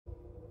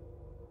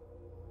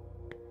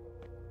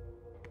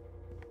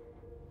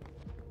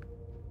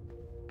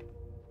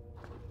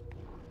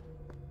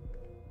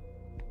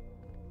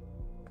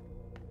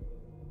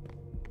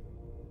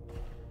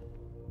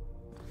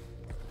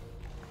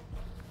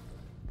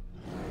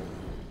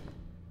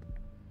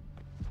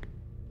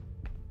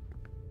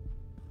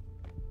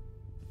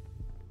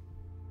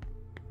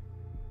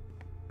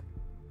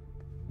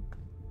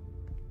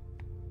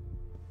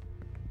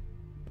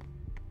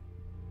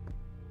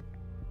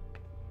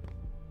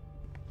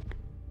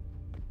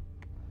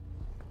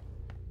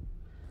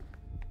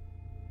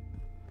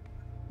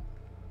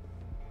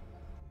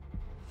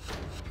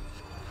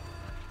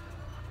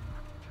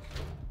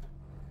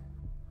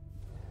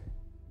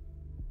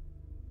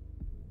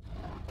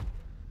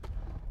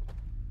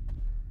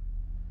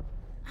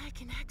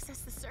can access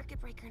the circuit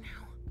breaker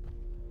now.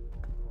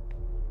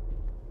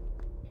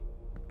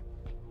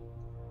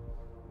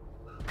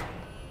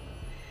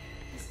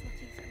 He's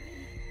looking for me.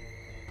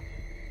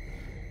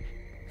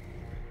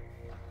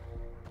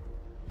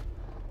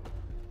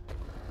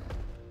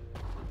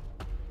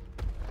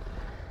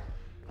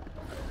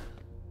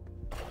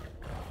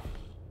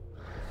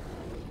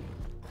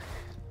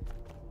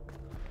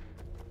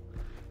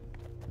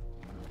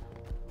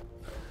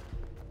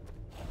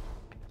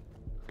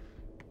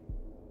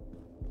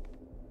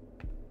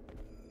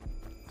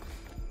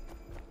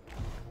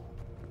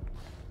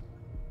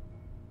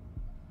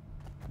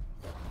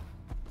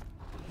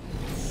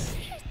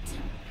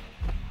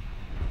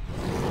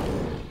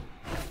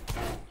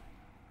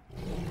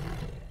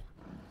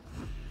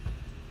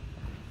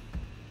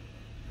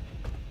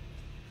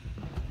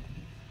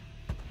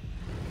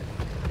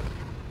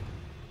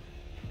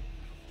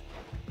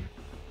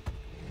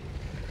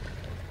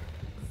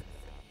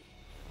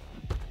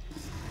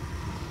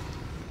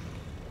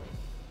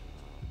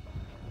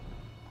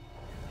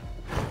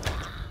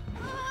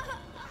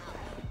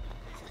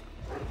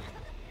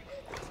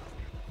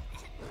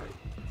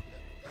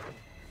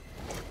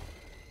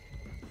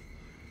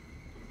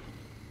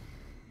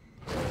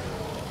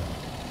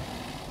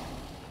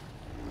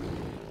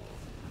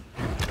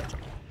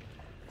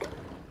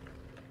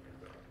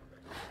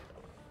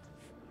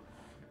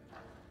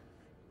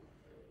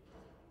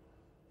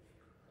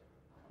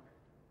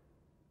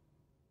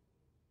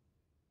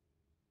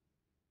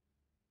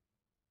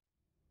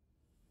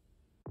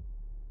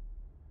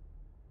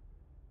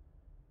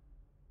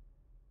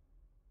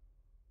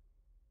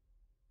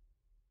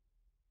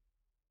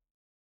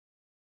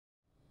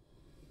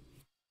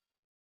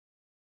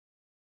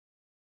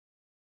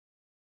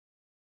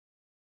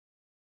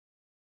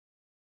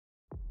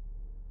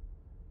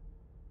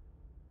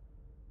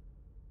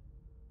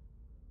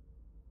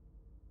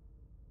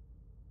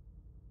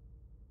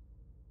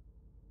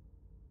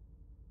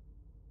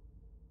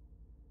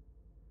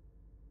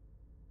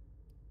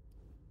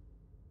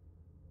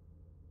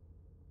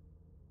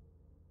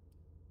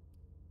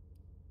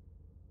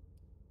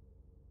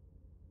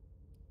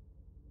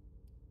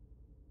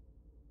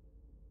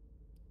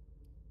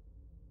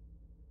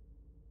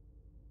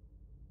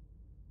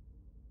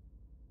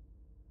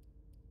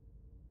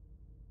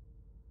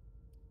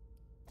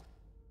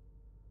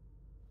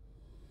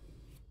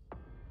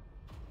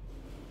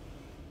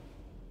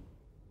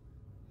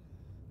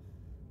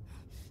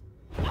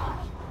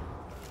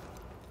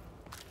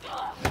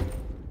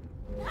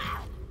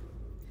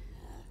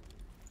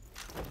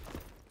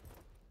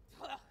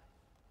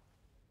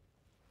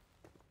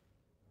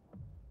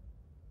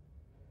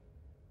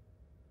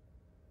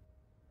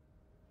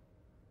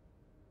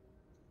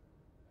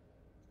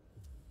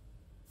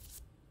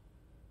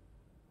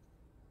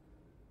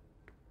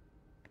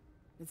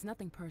 It's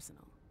nothing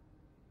personal.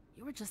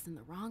 You were just in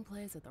the wrong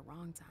place at the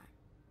wrong time.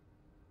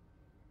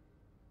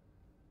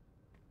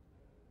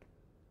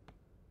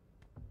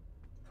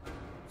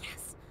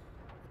 Yes!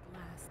 At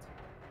last.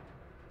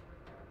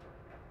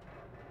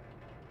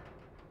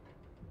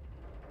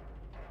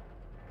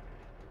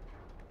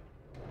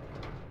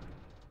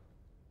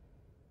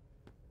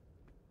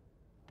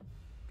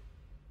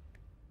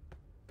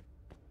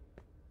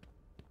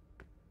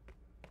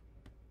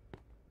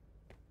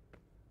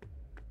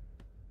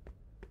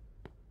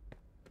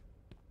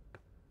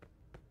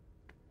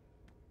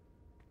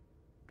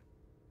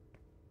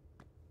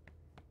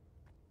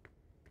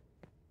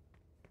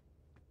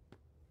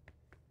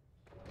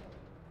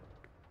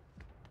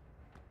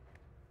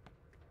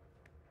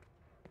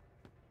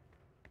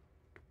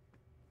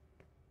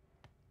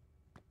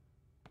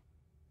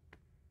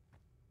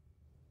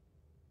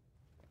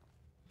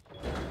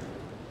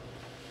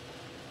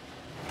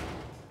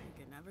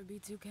 Never be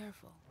too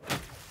careful.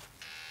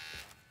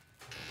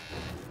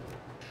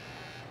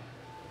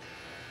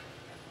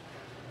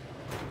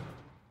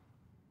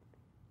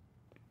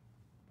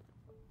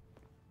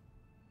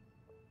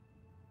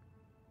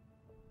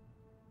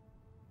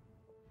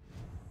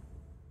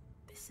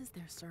 This is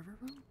their server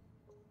room?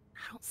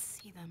 I don't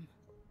see them.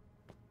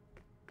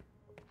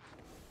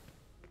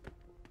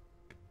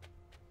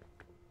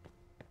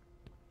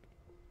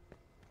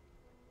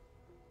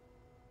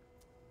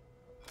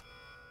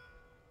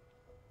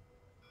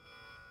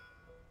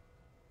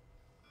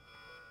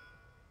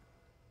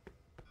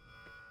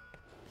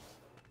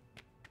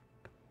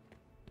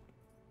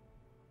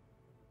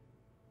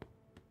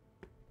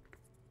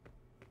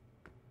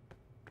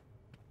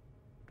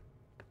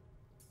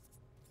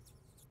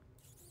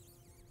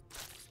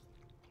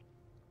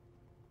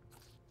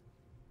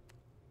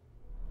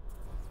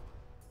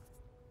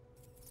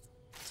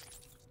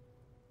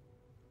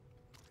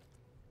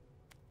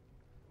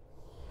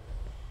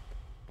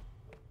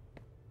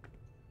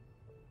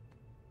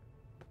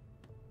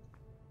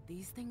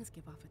 These things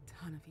give off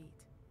a ton of heat.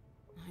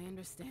 I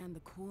understand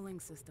the cooling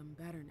system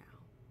better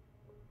now.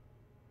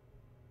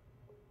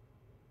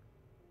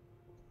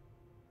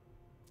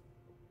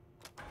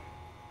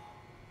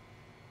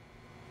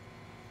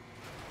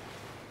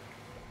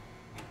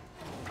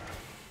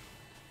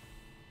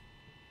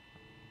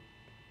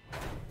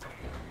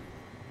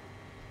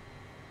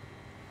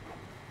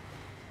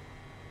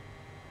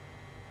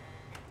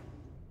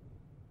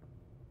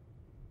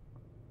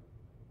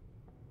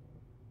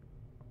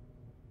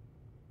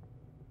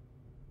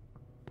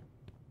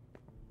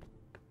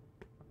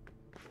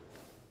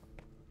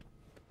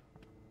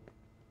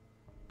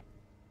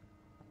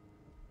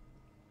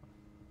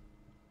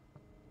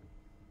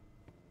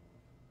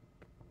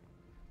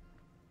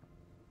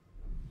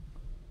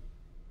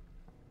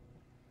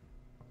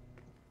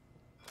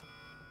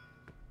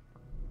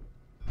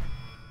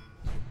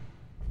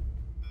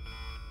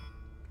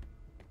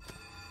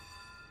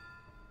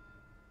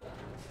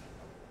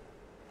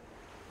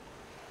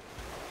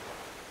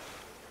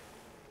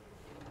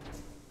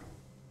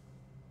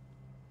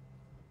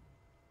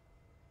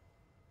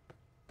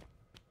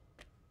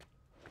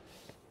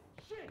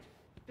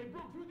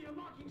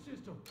 tracking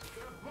system.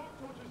 There are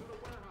blowtorches in the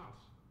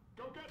warehouse.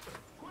 Go get them,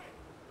 quick!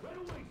 Right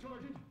away,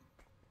 Sergeant!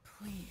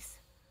 Please.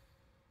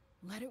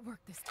 Let it work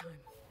this time.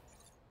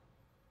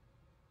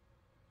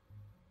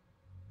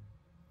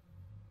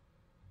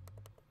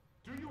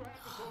 Do you have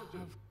the code to...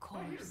 Of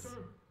Right here, course. sir.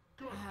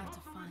 Good. I have Come to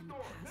through find this the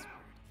door, password. now.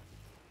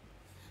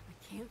 I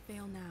can't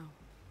fail now.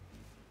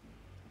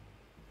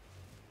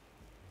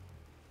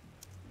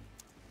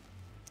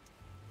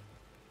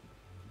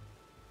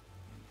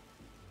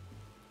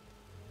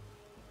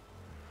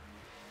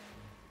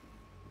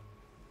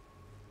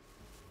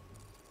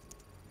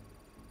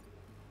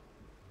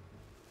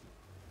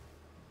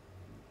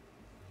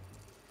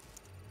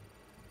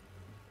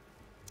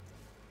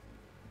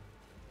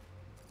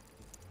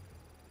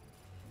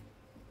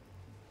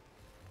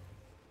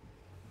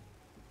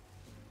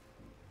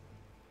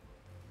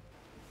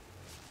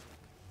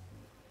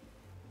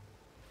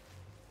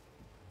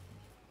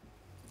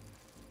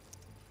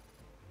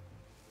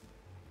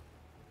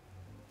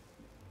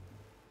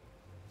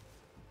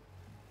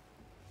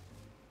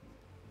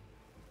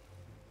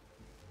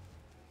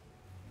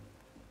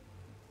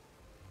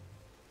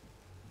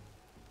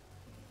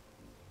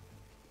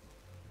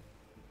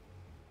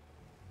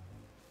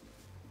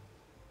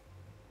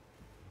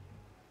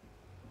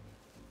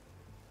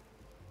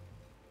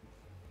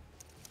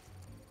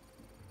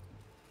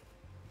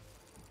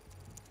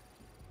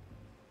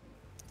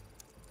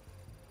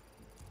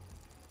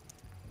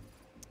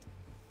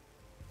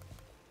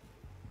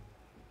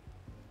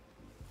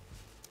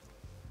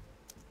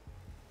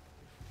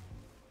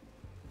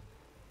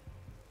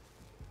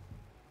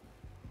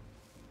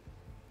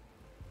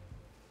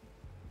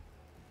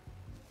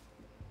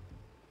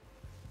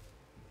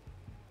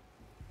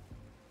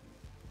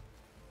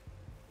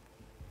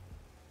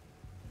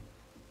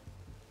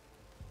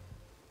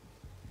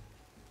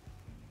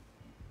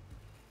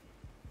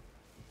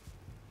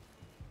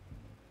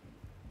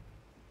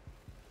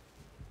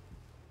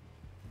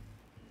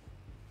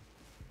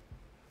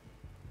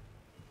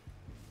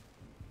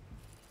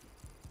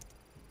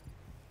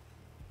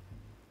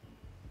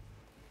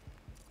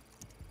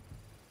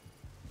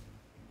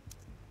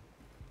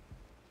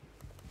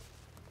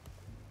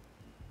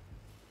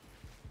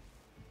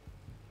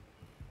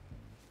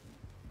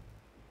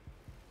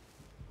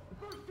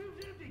 The first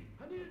tube's empty.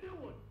 I need a new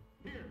one.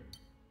 Here.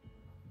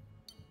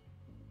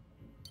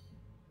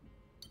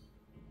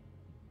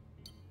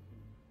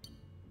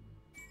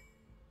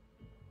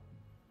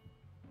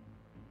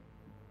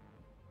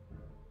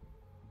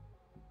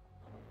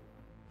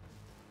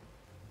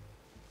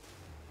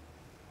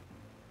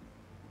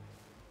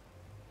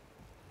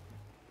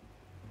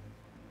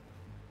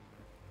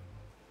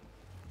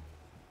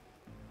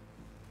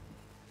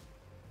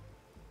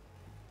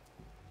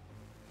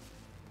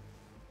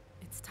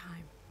 It's time.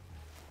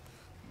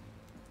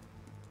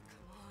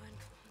 Come on,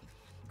 come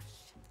on.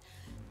 Shit.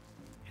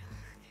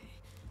 Okay.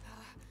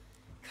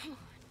 Come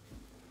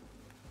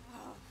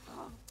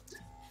on.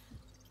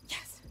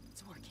 Yes,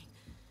 it's working.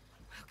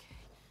 Okay.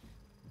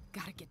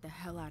 Gotta get the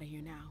hell out of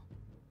here now.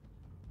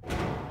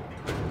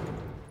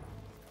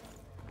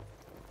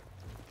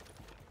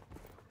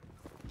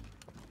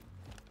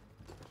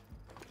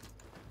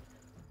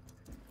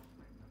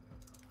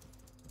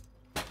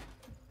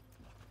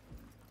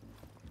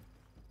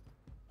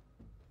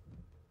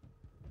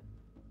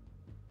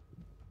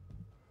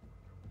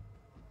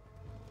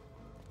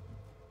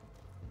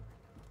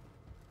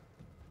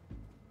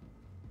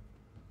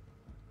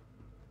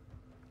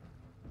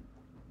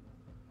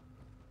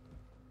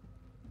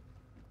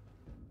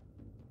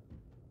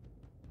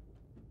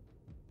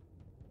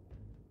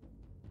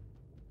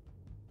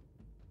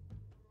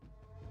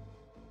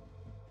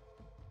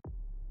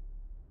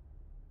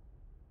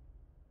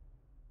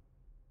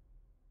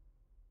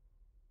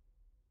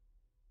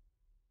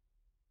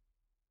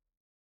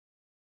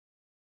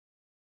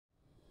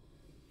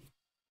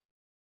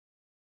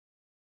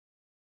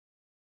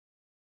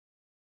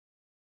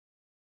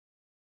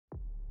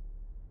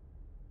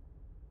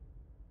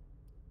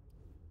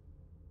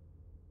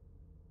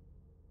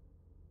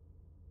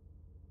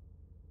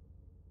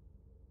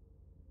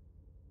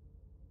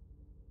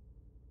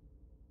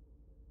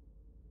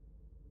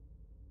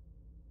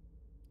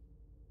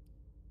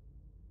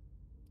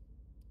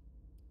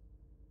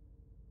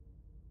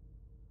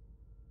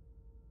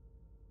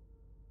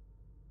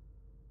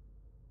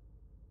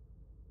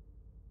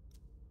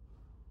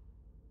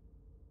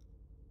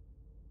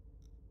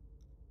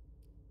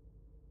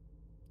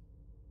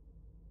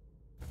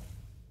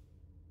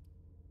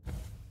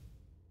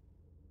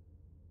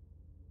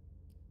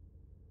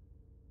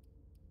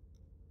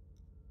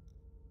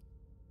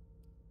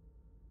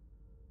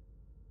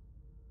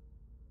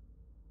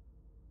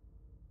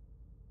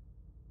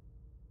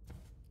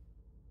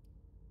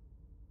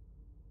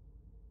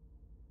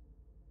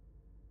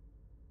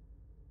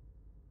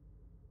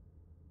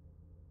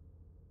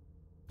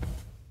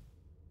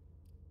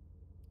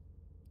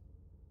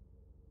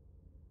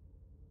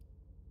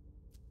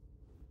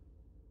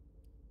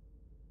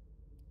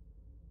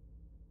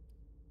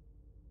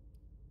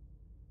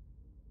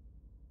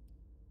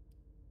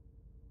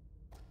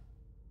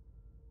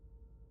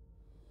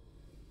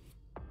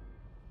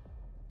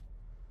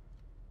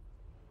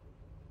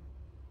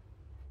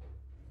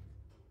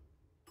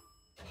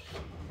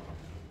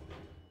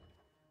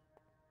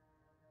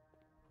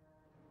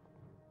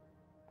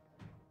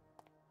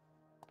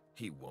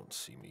 He won't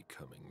see me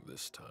coming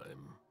this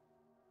time.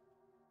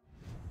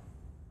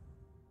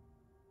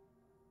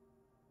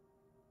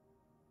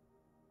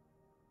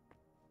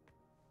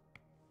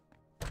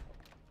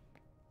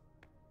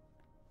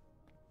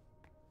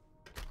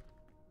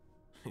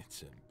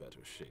 It's in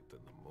better shape than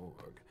the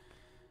morgue.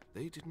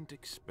 They didn't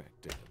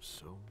expect to have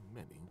so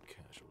many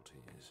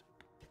casualties.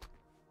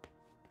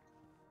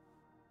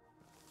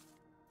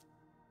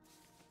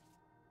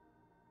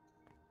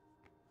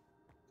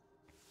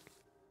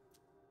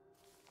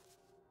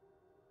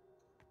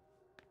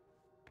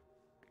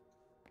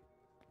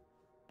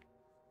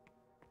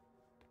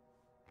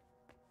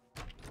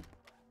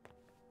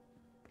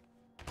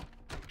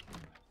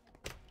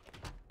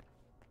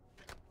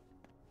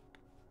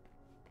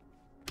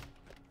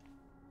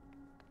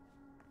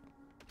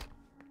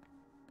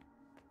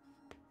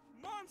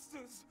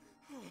 Monsters!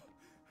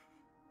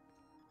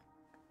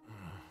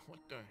 What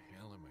the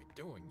hell am I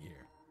doing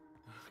here?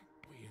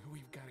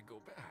 We've got to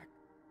go back.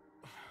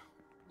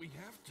 We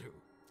have to.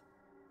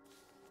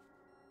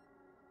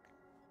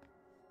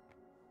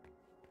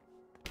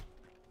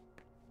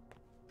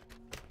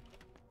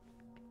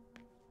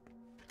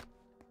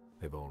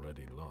 They've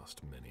already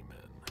lost many men.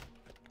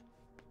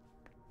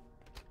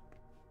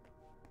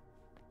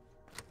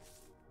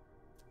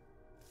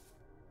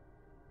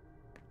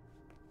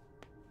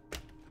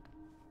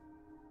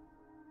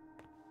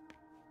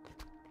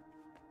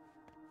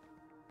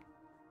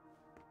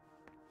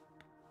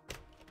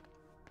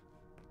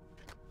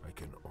 I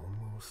can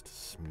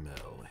almost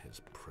smell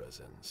his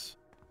presence.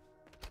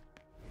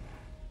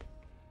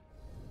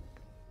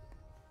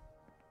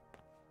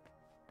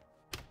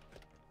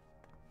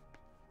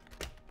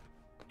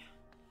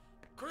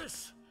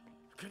 Chris,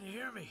 can you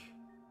hear me?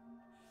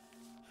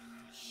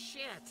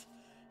 Shit!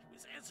 He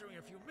was answering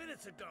a few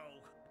minutes ago.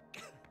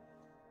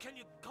 Can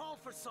you call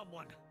for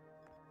someone?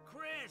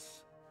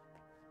 Chris!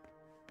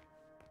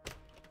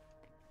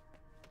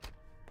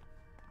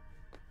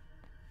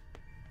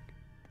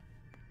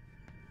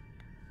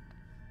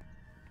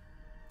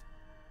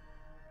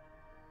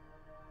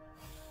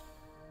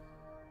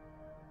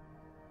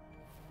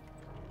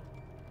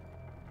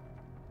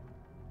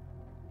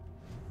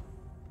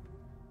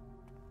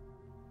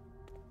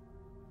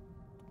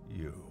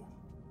 You.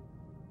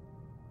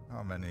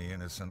 How many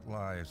innocent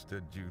lives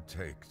did you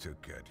take to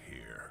get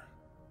here?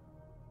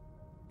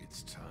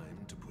 It's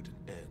time to put an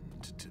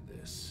end to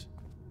this.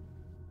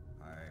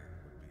 I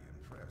would be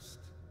impressed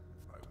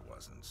if I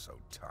wasn't so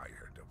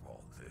tired of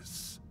all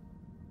this.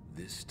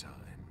 This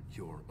time,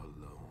 you're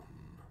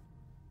alone.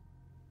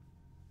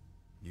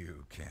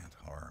 You can't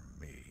harm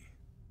me.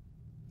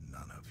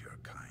 None of your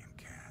kind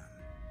can.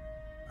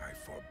 I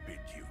forbid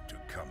you to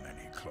come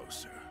any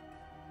closer.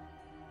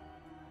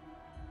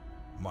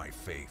 My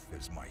faith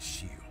is my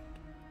shield.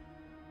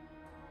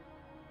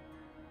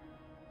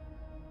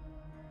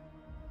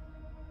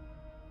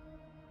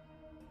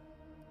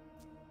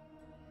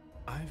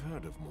 I've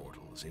heard of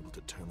mortals able to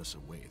turn us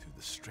away through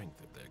the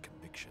strength of their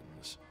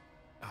convictions.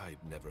 I'd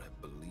never have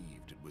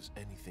believed it was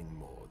anything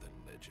more than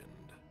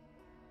legend.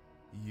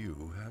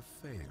 You have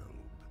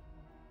failed.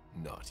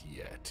 Not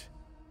yet.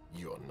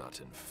 You're not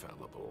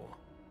infallible.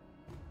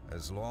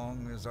 As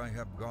long as I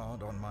have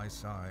God on my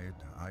side,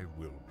 I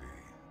will be.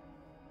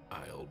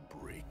 I'll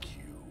break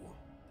you.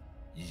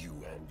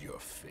 You and your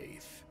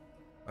faith.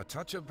 A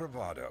touch of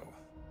bravado.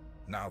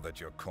 Now that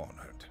you're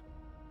cornered,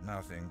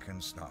 nothing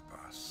can stop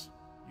us.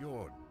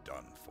 You're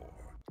done for.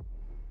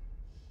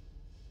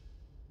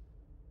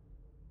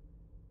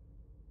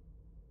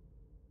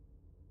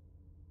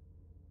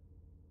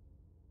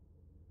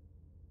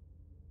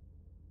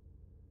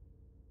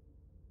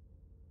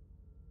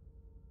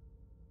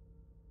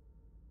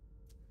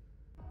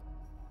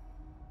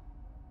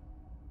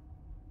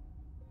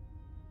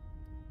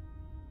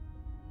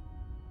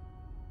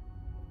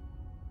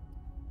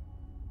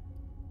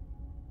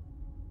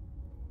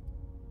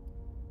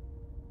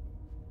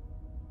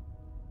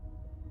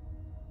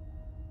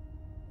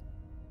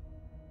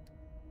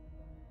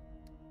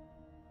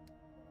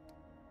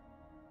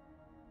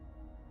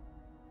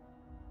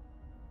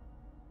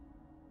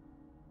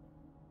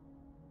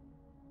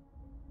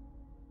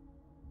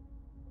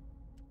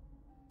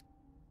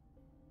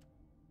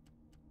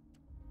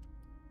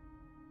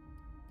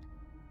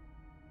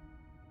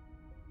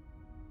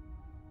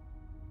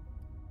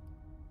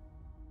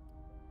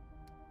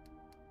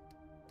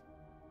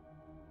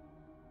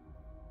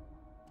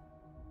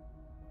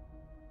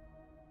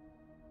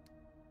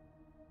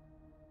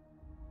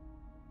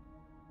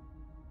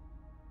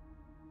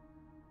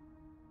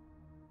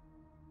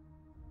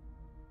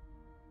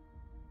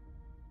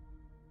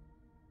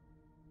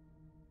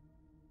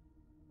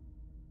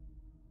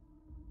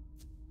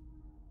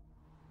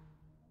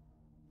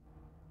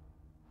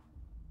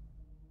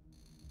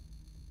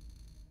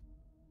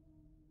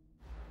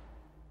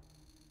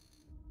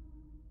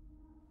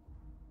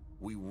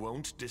 We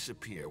won't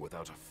disappear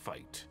without a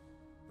fight.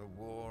 The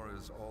war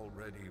is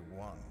already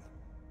won.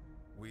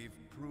 We've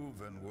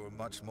proven we're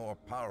much more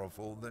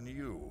powerful than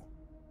you.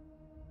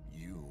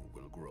 You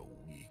will grow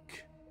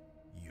weak.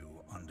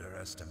 You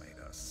underestimate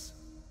us.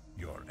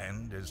 Your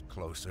end is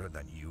closer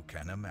than you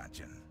can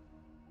imagine.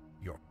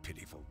 Your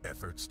pitiful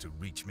efforts to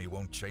reach me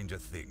won't change a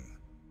thing.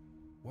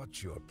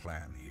 What's your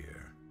plan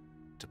here?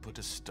 To put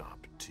a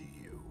stop to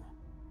you.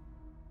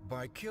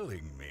 By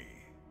killing me.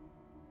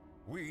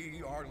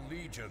 We are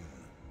Legion.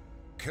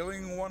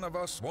 Killing one of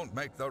us won't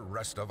make the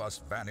rest of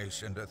us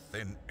vanish into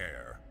thin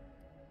air.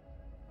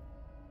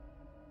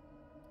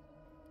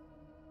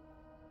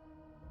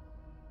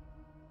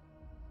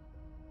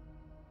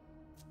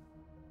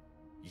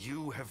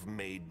 You have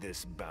made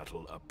this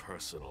battle a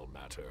personal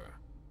matter.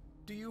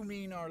 Do you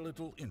mean our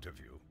little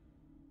interview?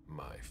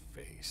 My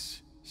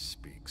face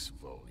speaks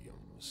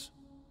volumes.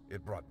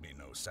 It brought me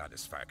no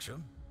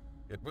satisfaction.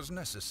 It was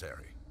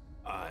necessary.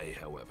 I,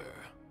 however,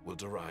 will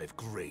derive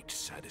great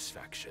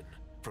satisfaction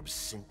from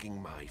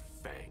sinking my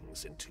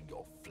fangs into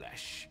your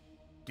flesh.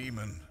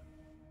 Demon.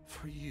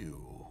 For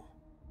you,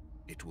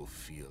 it will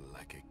feel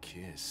like a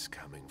kiss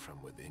coming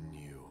from within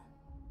you.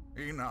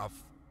 Enough.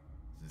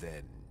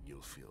 Then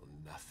you'll feel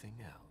nothing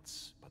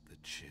else but the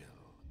chill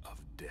of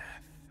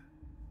death.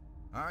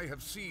 I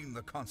have seen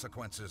the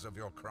consequences of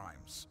your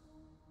crimes.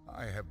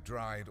 I have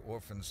dried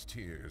orphans'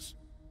 tears,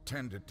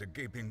 tended to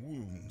gaping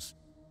wounds,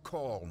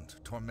 calmed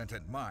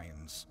tormented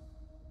minds.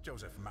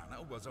 Joseph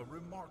Manna was a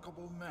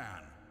remarkable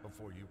man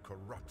before you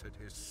corrupted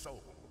his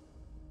soul.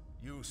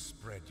 You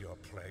spread your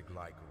plague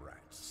like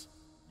rats.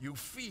 You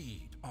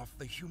feed off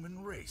the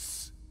human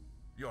race.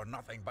 You're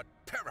nothing but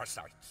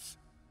parasites.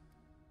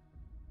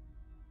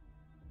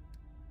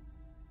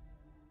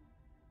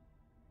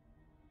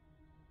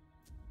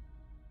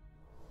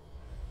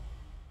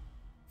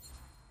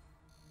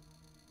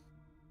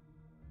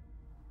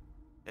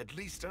 At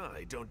least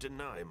I don't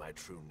deny my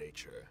true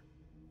nature.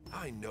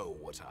 I know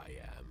what I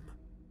am.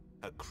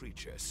 A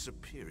creature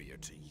superior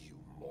to you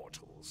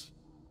mortals.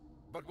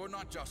 But we're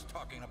not just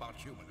talking about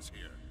humans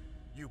here.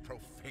 You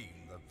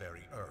profane the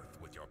very earth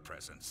with your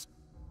presence.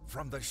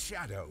 From the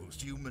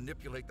shadows, you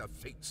manipulate the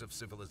fates of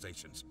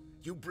civilizations.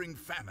 You bring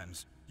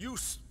famines. You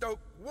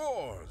stoke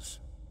wars.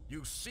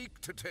 You seek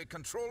to take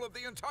control of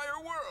the entire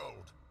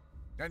world.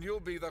 And you'll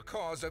be the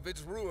cause of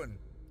its ruin.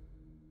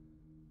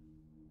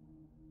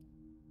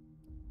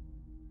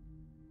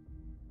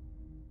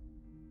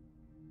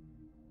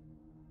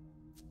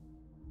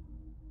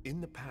 In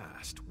the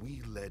past,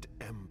 we led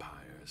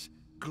empires.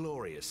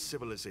 Glorious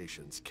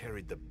civilizations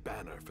carried the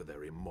banner for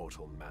their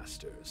immortal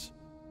masters.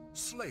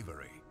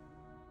 Slavery.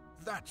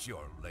 That's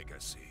your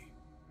legacy.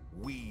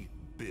 We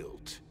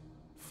built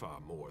far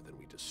more than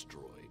we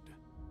destroyed.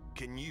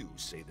 Can you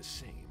say the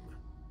same?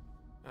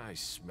 I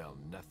smell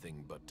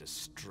nothing but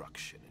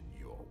destruction in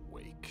your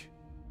wake.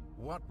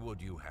 What would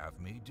you have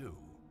me do?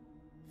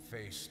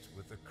 Faced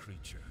with a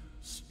creature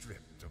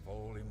stripped of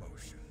all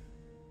emotion,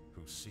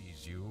 who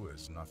sees you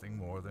as nothing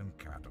more than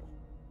cattle.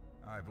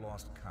 I've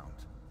lost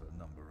count of the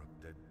number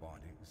of dead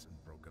bodies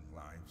and broken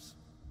lives.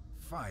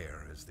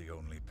 Fire is the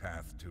only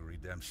path to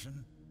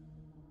redemption.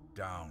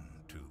 Down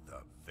to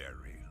the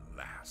very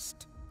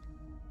last.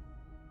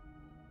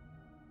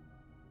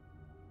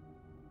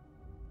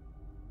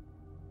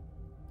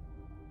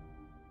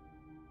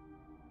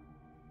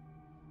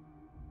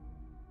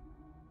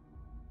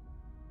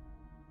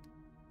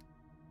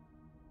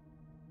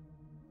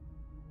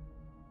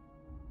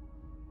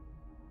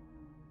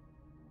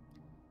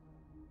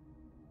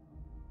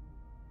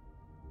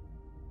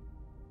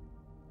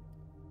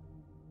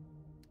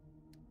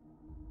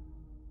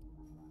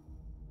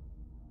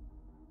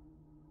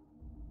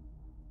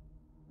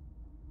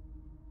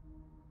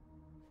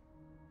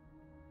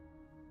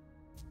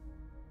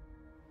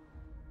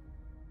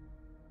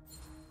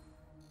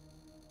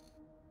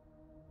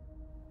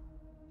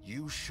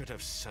 You should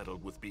have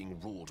settled with being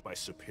ruled by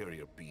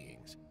superior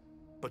beings.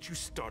 But you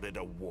started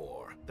a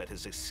war that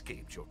has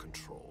escaped your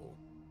control.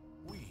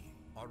 We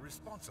are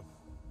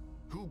responsible.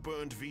 Who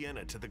burned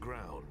Vienna to the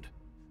ground?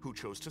 Who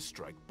chose to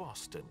strike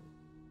Boston?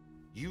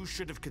 You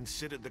should have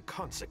considered the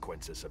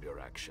consequences of your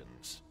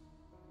actions.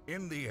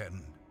 In the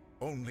end,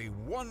 only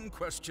one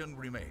question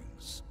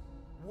remains.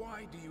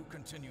 Why do you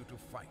continue to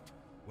fight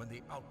when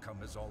the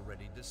outcome is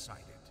already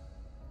decided?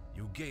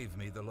 You gave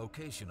me the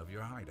location of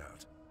your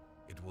hideout.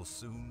 It will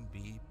soon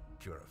be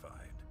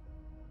purified.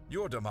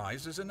 Your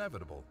demise is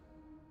inevitable.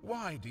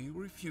 Why do you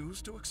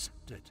refuse to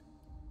accept it?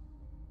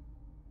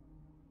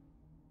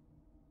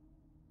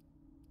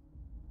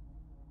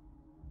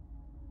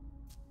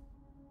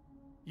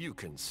 You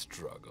can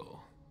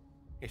struggle.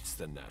 It's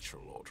the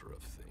natural order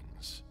of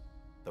things.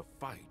 The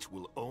fight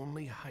will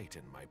only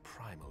heighten my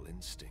primal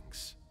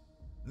instincts.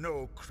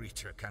 No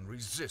creature can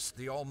resist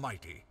the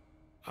Almighty.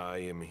 I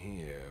am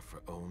here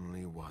for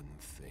only one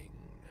thing.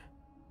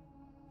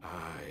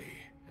 I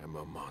am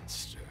a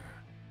monster.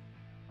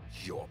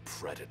 Your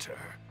predator.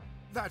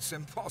 That's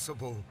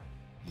impossible.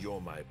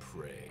 You're my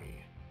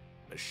prey.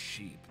 A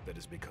sheep that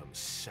has become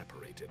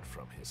separated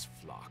from his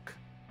flock.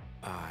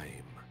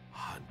 I'm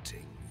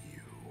hunting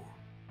you.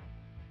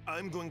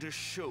 I'm going to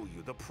show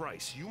you the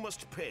price you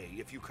must pay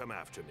if you come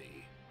after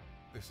me.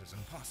 This is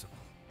impossible.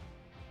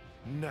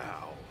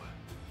 Now,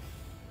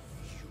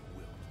 you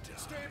will die.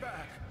 Stay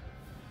back!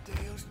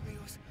 Deus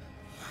meus.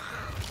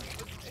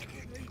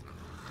 Forsaken me.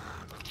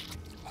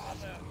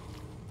 Father.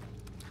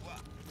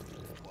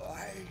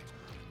 Why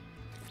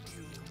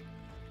you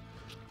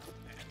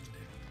abandon me?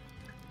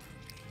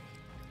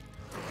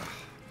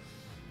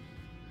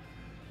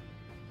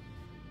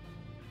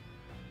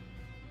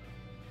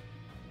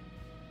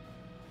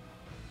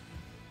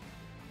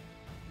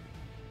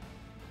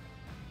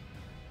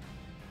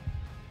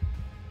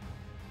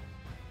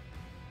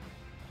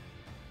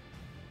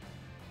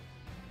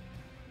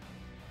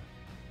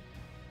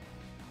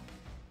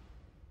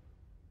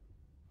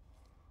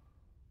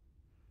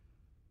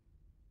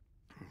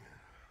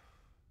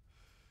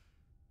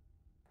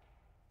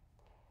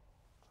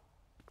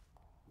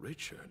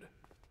 Richard,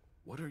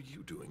 what are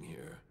you doing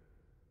here?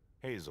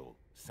 Hazel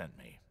sent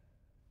me.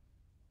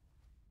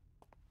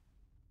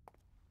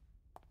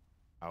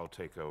 I'll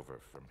take over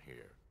from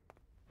here.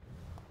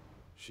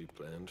 She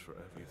planned for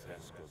everything.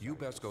 You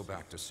best go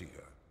back to see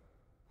her.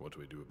 What do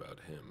we do about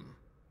him?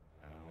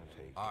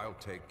 I'll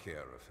take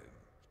care of him.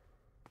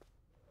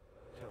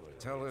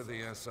 Tell her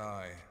the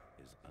SI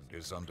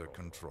is under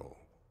control.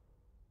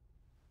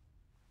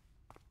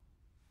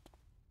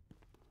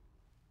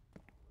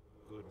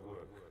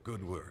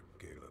 Good work,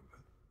 Caleb.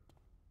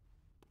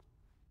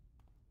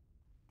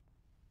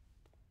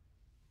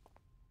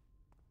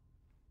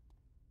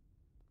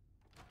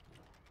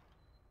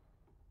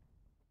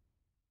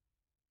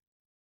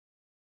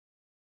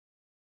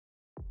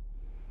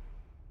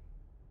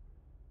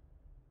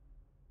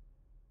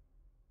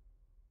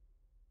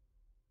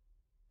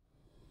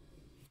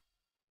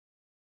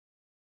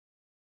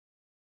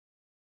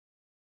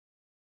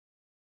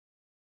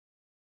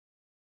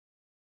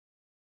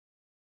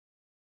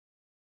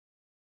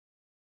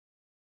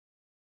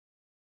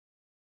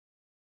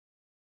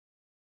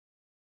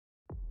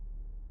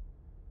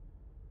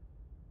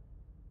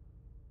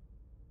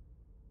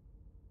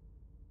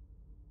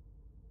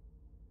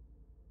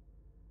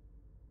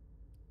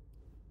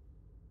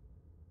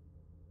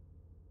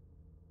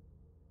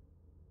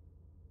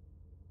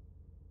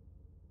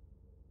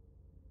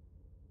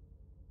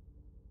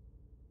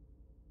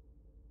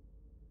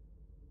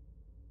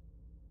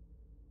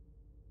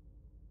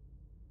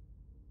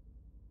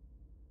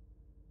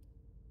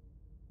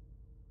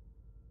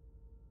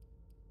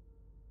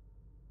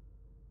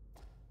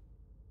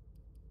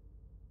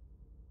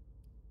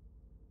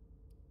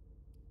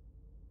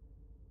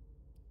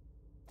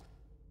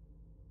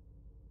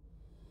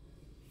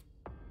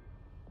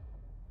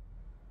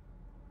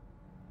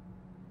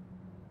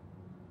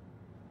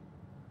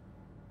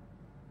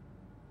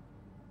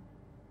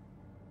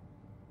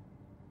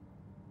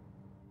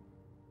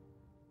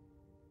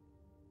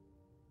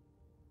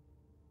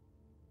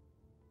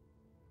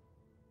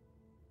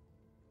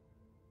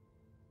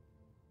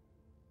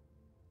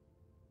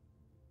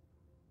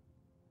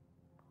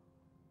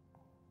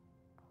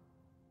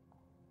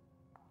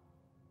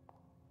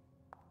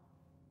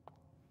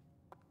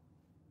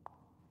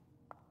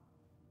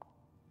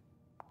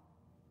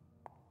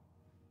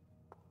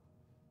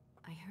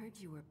 I heard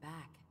you were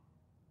back.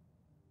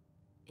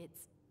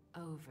 It's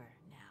over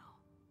now.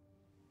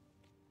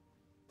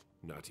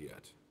 Not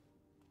yet.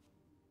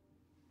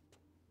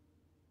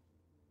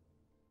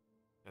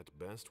 At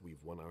best,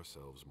 we've won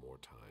ourselves more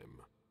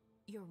time.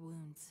 Your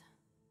wounds.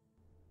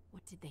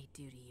 What did they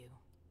do to you?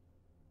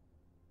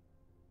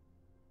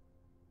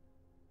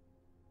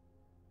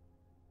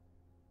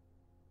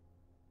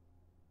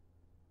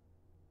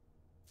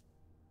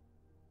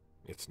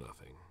 It's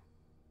nothing.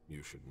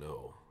 You should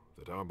know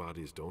that our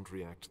bodies don't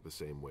react the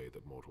same way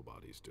that mortal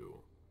bodies do.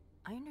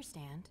 I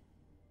understand.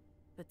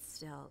 But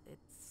still,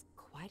 it's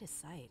quite a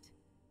sight.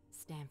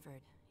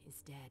 Stanford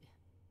is dead.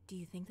 Do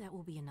you think that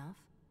will be enough?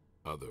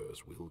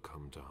 Others will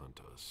come to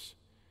hunt us.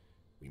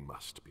 We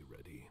must be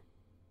ready.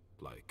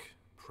 Like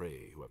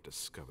prey who have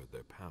discovered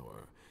their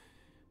power.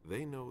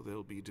 They know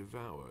they'll be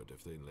devoured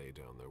if they lay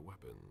down their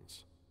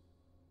weapons.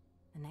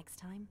 The next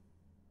time,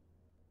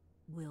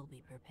 we'll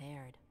be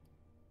prepared.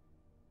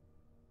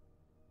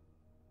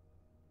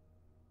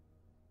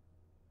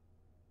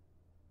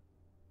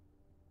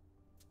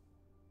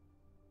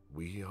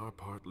 We are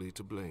partly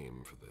to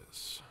blame for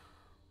this.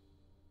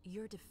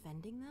 You're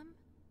defending them?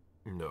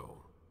 No,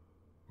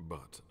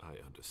 but I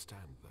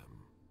understand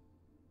them.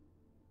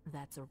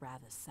 That's a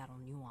rather subtle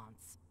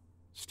nuance.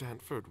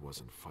 Stanford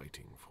wasn't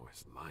fighting for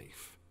his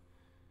life.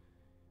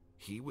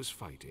 He was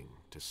fighting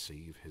to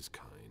save his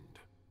kind.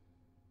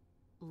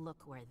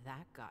 Look where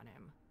that got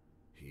him.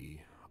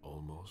 He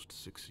almost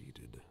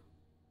succeeded.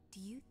 Do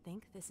you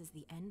think this is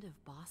the end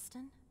of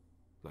Boston?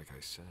 Like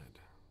I said,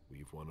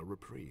 we've won a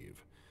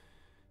reprieve.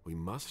 We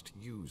must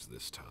use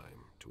this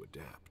time to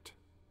adapt.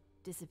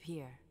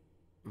 Disappear.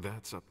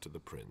 That's up to the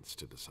prince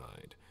to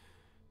decide,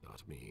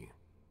 not me.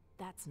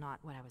 That's not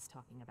what I was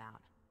talking about.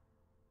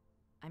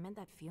 I meant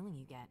that feeling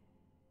you get.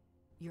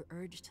 Your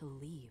urge to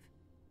leave.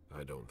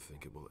 I don't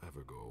think it will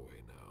ever go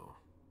away now.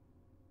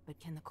 But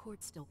can the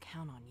court still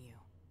count on you?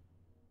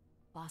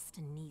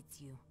 Boston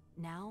needs you,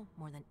 now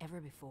more than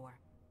ever before.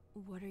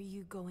 What are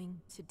you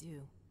going to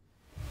do?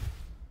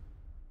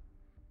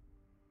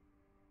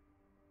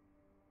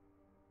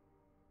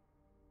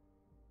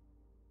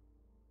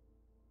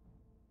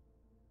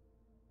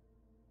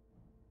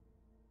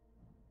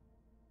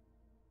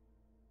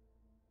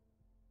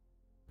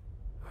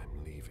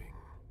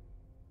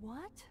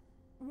 What?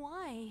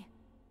 Why?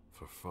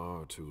 For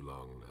far too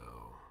long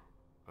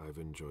now, I've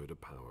enjoyed a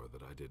power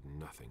that I did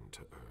nothing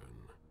to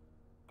earn.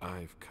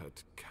 I've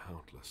cut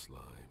countless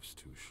lives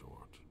too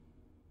short,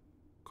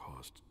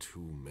 caused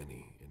too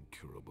many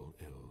incurable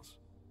ills.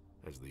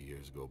 As the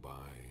years go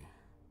by,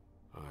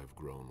 I've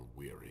grown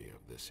weary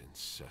of this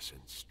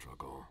incessant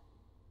struggle.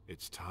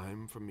 It's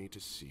time for me to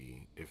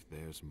see if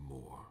there's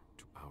more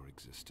to our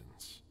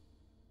existence.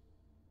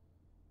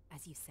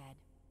 As you said,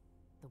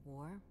 the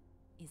war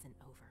isn't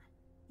over.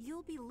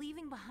 You'll be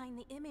leaving behind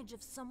the image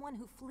of someone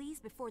who flees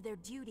before their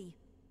duty,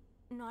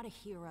 not a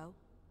hero.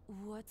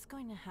 What's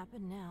going to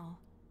happen now?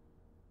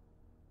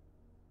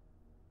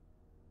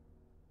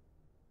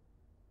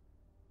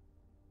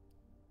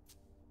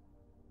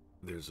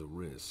 There's a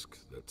risk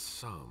that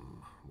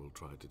some will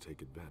try to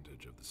take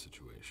advantage of the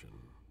situation.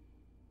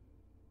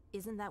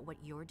 Isn't that what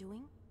you're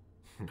doing?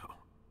 No,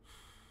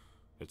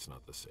 it's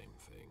not the same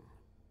thing.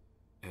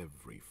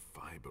 Every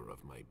fiber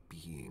of my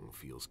being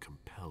feels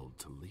compelled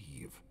to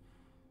leave.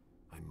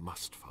 I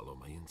must follow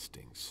my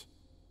instincts.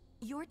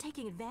 You're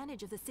taking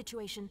advantage of the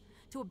situation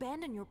to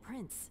abandon your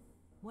prince.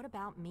 What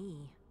about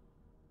me?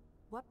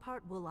 What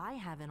part will I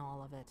have in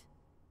all of it?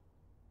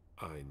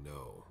 I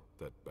know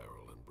that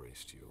Beryl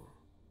embraced you.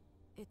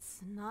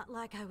 It's not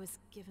like I was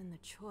given the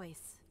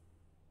choice.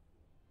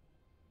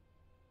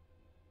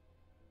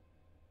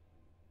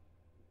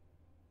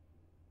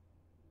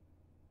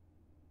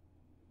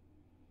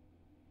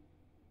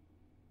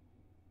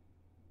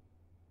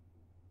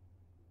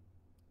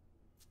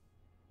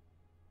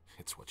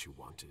 It's what you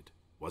wanted,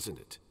 wasn't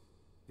it?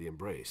 The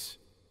embrace.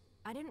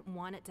 I didn't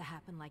want it to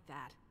happen like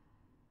that.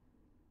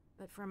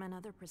 But from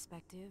another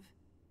perspective,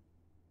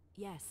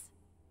 yes.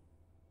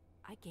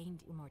 I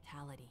gained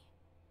immortality,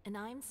 and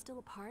I'm still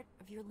a part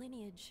of your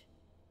lineage.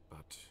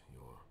 But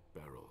you're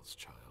Beryl's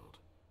child,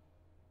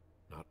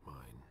 not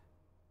mine.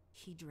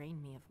 He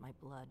drained me of my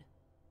blood.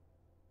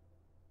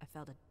 I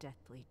felt a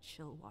deathly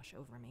chill wash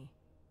over me.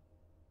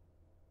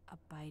 A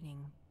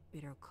biting,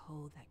 bitter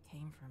cold that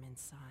came from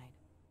inside.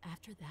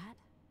 After that,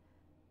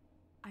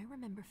 I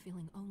remember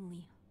feeling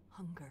only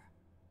hunger.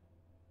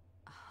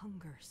 A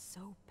hunger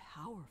so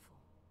powerful.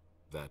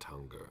 That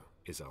hunger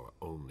is our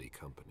only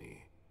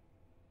company.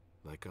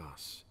 Like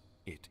us,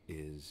 it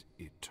is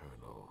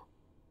eternal.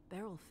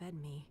 Beryl fed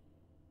me.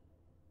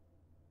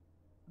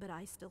 But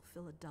I still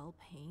feel a dull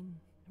pain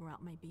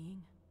throughout my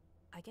being.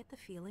 I get the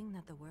feeling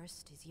that the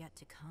worst is yet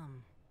to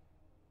come,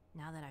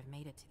 now that I've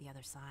made it to the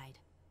other side.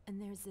 And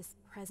there's this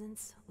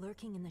presence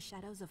lurking in the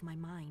shadows of my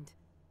mind,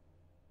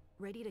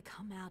 ready to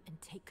come out and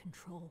take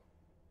control.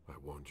 I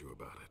warned you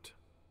about it.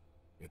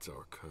 It's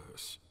our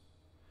curse.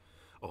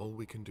 All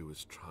we can do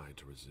is try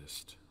to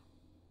resist.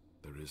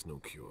 There is no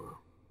cure.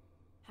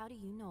 How do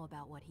you know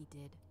about what he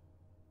did?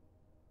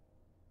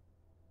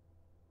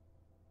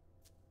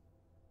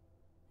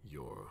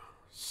 Your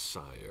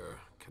sire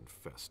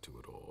confessed to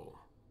it all.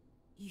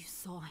 You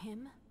saw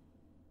him?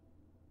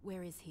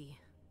 Where is he?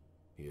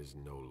 He is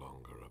no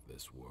longer of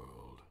this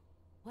world.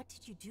 What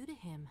did you do to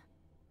him?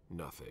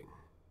 Nothing.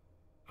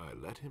 I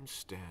let him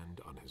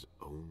stand on his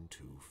own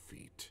 2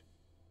 feet.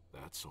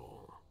 That's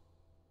all.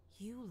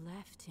 You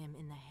left him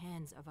in the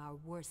hands of our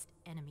worst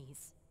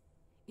enemies.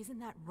 Isn't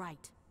that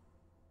right?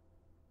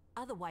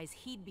 Otherwise,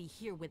 he'd be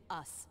here with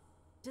us.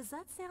 Does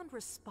that sound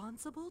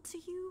responsible to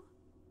you?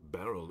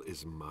 Beryl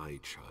is my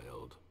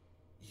child.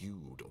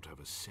 You don't have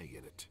a say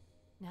in it.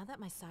 Now that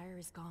my sire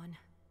is gone,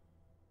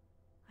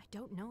 I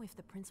don't know if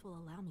the prince will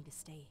allow me to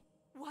stay.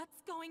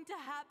 What's going to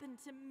happen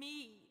to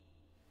me?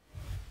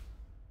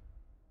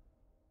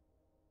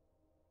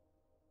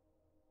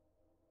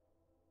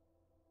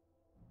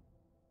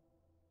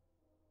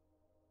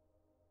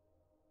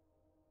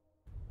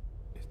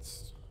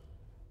 It's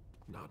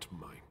not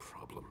my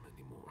problem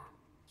anymore.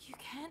 You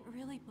can't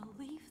really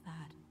believe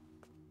that.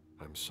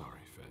 I'm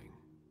sorry, Fang.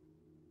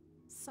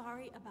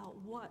 Sorry about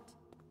what?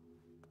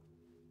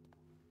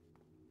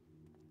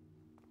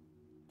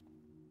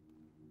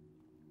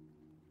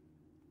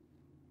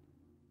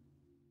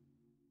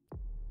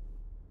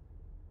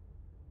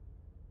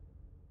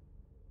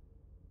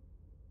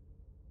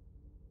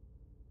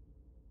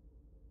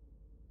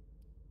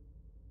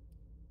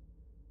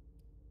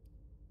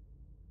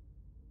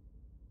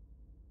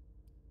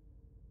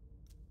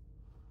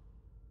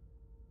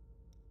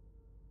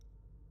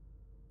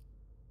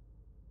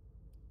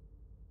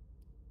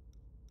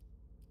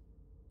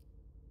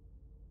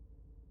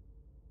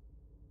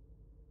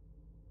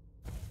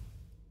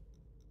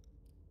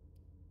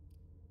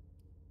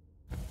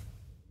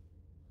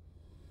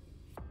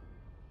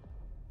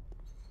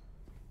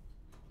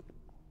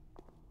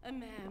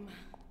 Ma'am,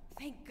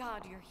 thank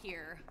God you're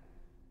here.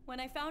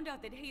 When I found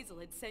out that Hazel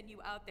had sent you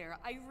out there,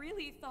 I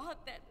really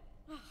thought that...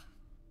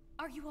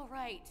 Are you all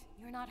right?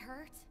 You're not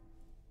hurt?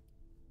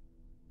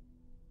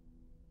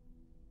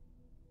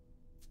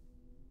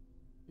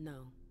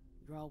 No,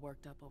 you're all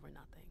worked up over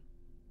nothing.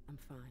 I'm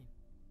fine.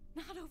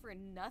 Not over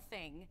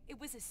nothing. It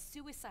was a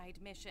suicide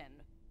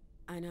mission.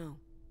 I know.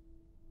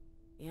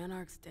 The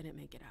Anarchs didn't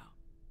make it out.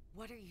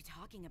 What are you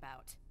talking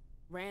about?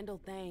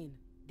 Randall Thane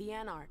The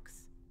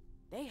Anarchs.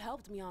 They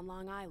helped me on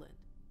Long Island,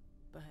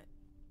 but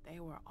they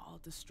were all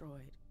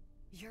destroyed.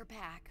 You're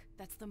back.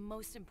 That's the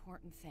most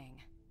important thing.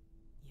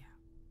 Yeah.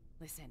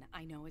 Listen,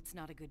 I know it's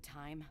not a good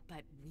time,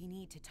 but we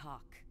need to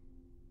talk.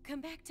 Come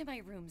back to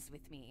my rooms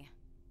with me.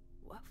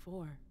 What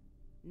for?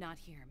 Not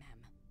here,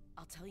 Mem.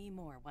 I'll tell you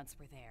more once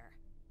we're there.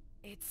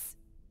 It's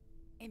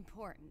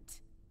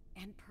important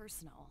and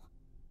personal.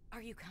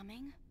 Are you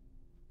coming?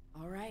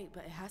 All right,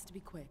 but it has to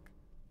be quick.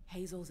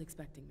 Hazel's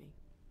expecting me.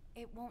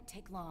 It won't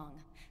take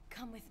long.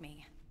 Come with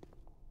me.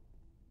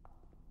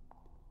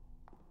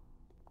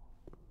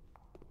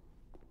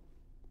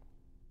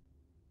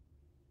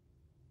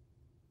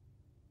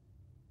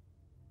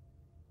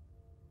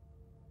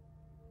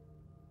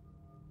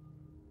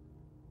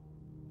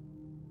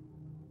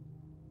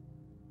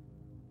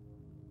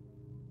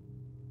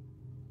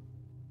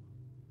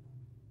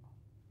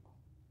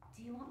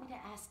 Do you want me to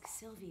ask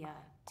Sylvia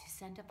to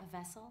send up a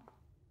vessel?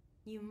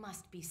 You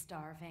must be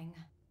starving.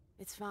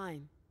 It's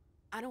fine.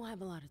 I don't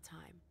have a lot of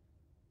time.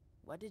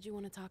 What did you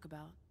want to talk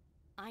about?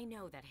 I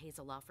know that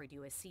Hazel offered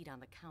you a seat on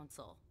the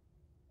council.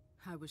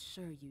 I was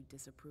sure you'd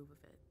disapprove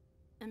of it.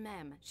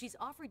 Mem, she's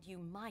offered you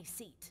my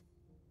seat.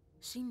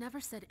 She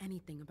never said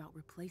anything about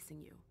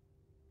replacing you.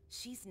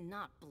 She's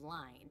not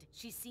blind.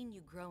 She's seen you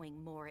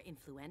growing more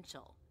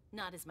influential.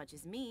 Not as much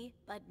as me,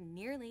 but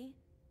nearly.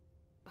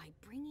 By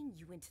bringing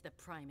you into the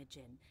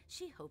Primogen,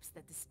 she hopes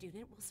that the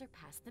student will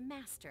surpass the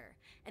master,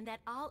 and that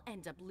I'll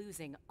end up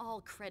losing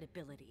all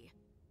credibility.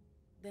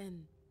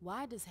 Then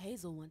why does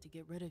Hazel want to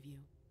get rid of you?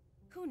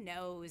 Who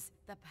knows?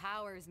 The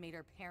powers made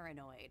her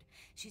paranoid.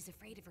 She's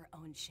afraid of her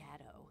own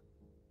shadow.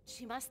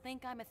 She must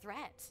think I'm a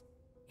threat.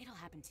 It'll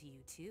happen to you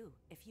too,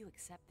 if you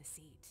accept the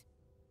seat.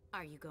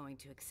 Are you going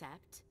to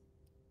accept?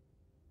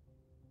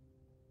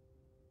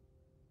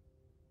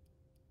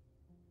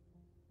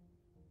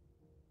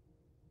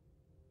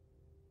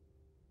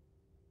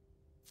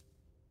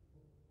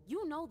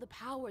 You know the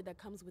power that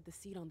comes with the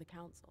seat on the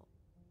council.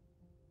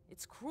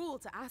 It's cruel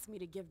to ask me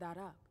to give that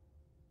up.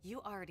 You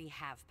already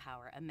have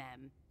power,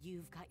 Amem.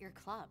 You've got your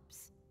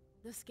clubs.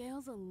 The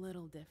scale's a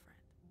little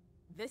different.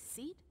 This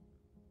seat?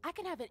 I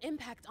can have an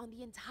impact on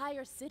the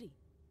entire city.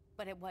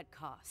 But at what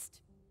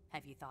cost?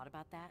 Have you thought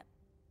about that?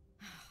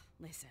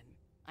 Listen,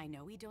 I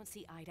know we don't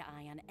see eye to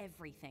eye on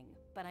everything,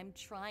 but I'm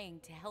trying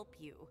to help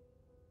you.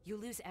 You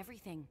lose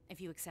everything if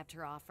you accept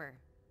her offer.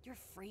 Your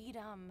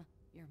freedom,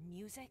 your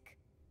music,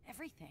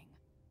 everything.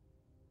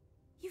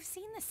 You've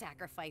seen the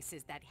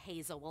sacrifices that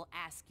Hazel will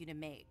ask you to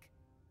make.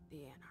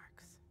 The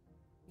Anarchs.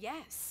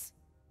 Yes.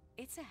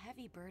 It's a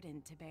heavy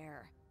burden to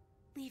bear.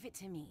 Leave it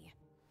to me.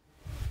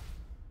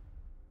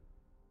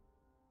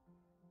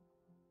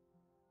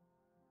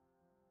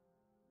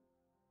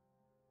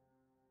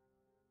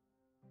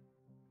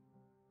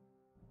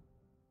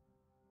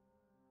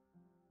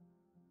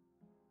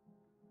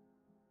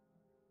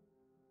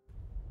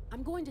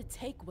 I'm going to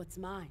take what's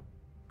mine.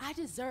 I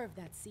deserve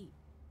that seat.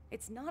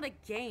 It's not a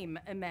game,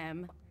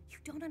 Amem. You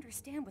don't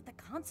understand what the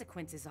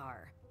consequences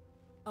are.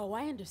 Oh,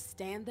 I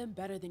understand them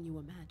better than you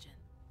imagine.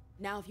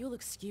 Now, if you'll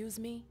excuse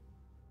me,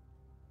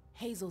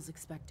 Hazel's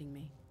expecting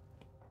me.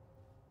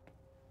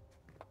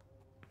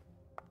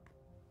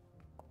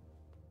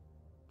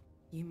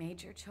 You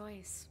made your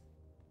choice.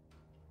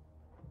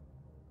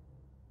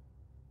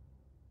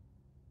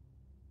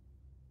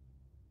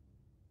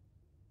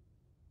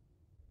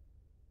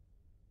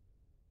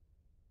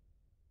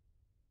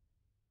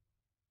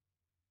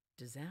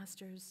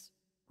 Disasters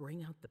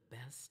bring out the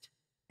best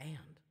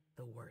and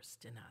the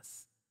worst in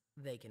us.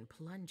 They can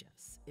plunge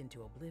us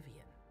into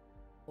oblivion,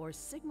 or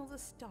signal the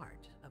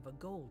start of a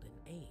golden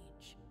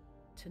age.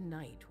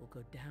 Tonight will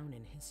go down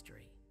in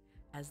history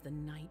as the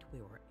night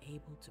we were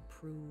able to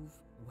prove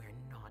we're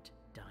not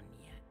done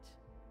yet.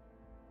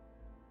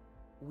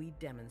 We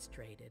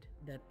demonstrated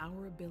that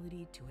our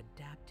ability to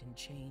adapt and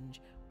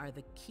change are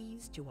the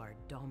keys to our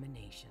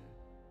domination.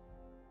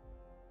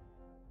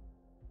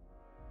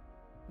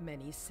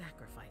 Many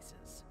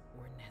sacrifices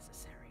were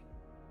necessary.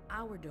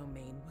 Our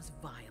domain was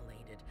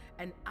violated,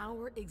 and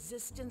our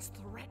existence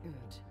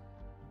threatened.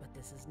 But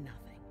this is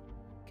nothing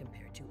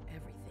compared to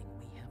everything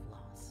we have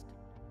lost.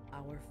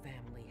 Our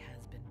family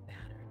has been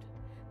battered.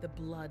 The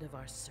blood of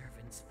our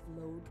servants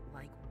flowed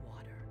like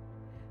water.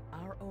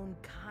 Our own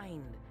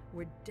kind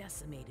were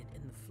decimated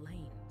in the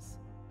flames.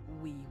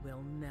 We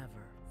will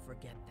never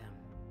forget them.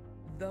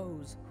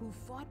 Those who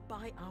fought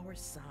by our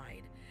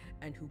side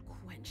and who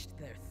quenched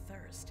their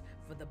thirst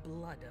for the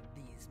blood of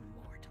these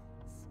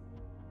mortals.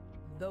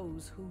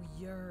 Those who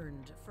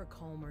yearned for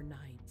calmer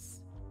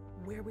nights,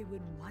 where we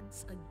would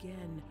once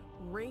again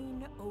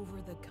reign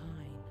over the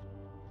kind.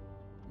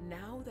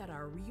 Now that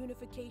our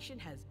reunification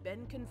has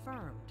been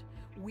confirmed,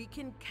 we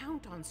can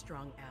count on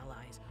strong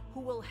allies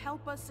who will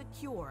help us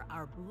secure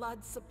our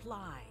blood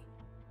supply.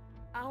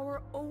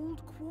 Our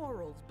old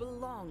quarrels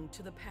belong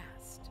to the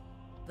past.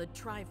 The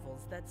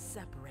trifles that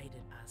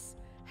separated us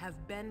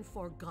have been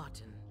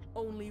forgotten.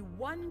 Only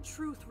one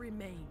truth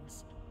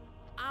remains: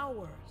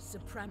 our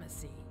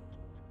supremacy.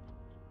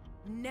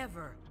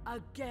 Never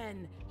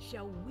again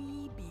shall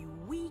we be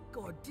weak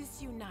or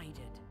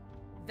disunited.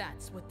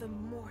 That's what the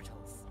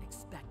mortals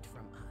expect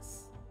from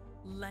us.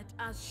 Let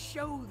us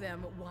show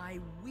them why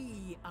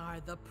we are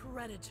the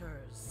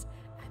predators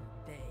and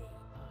they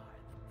are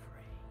the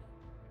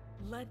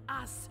prey. Let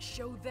us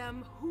show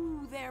them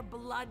who their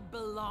blood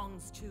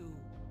belongs to.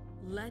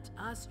 Let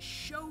us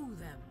show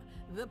them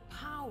the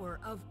power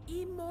of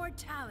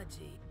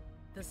immortality.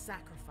 The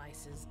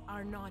sacrifices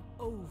are not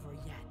over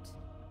yet.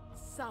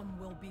 Some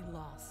will be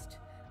lost.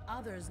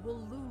 Others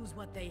will lose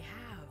what they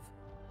have.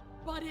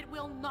 But it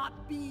will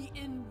not be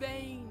in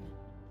vain.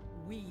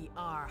 We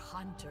are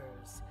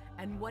hunters,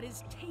 and what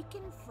is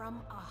taken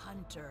from a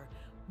hunter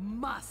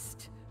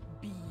must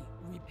be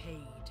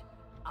repaid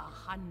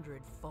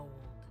 100-fold.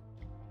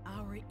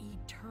 Our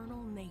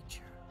eternal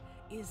nature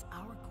is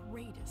our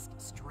greatest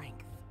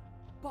strength.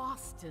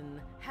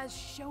 Boston has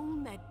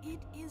shown that it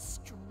is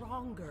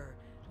stronger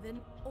than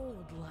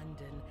old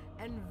London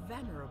and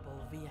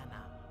venerable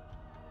Vienna.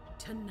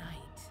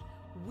 Tonight,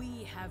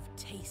 we have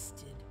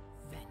tasted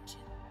vengeance.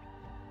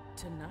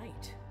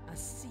 Tonight, a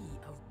sea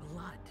of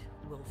blood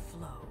will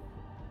flow.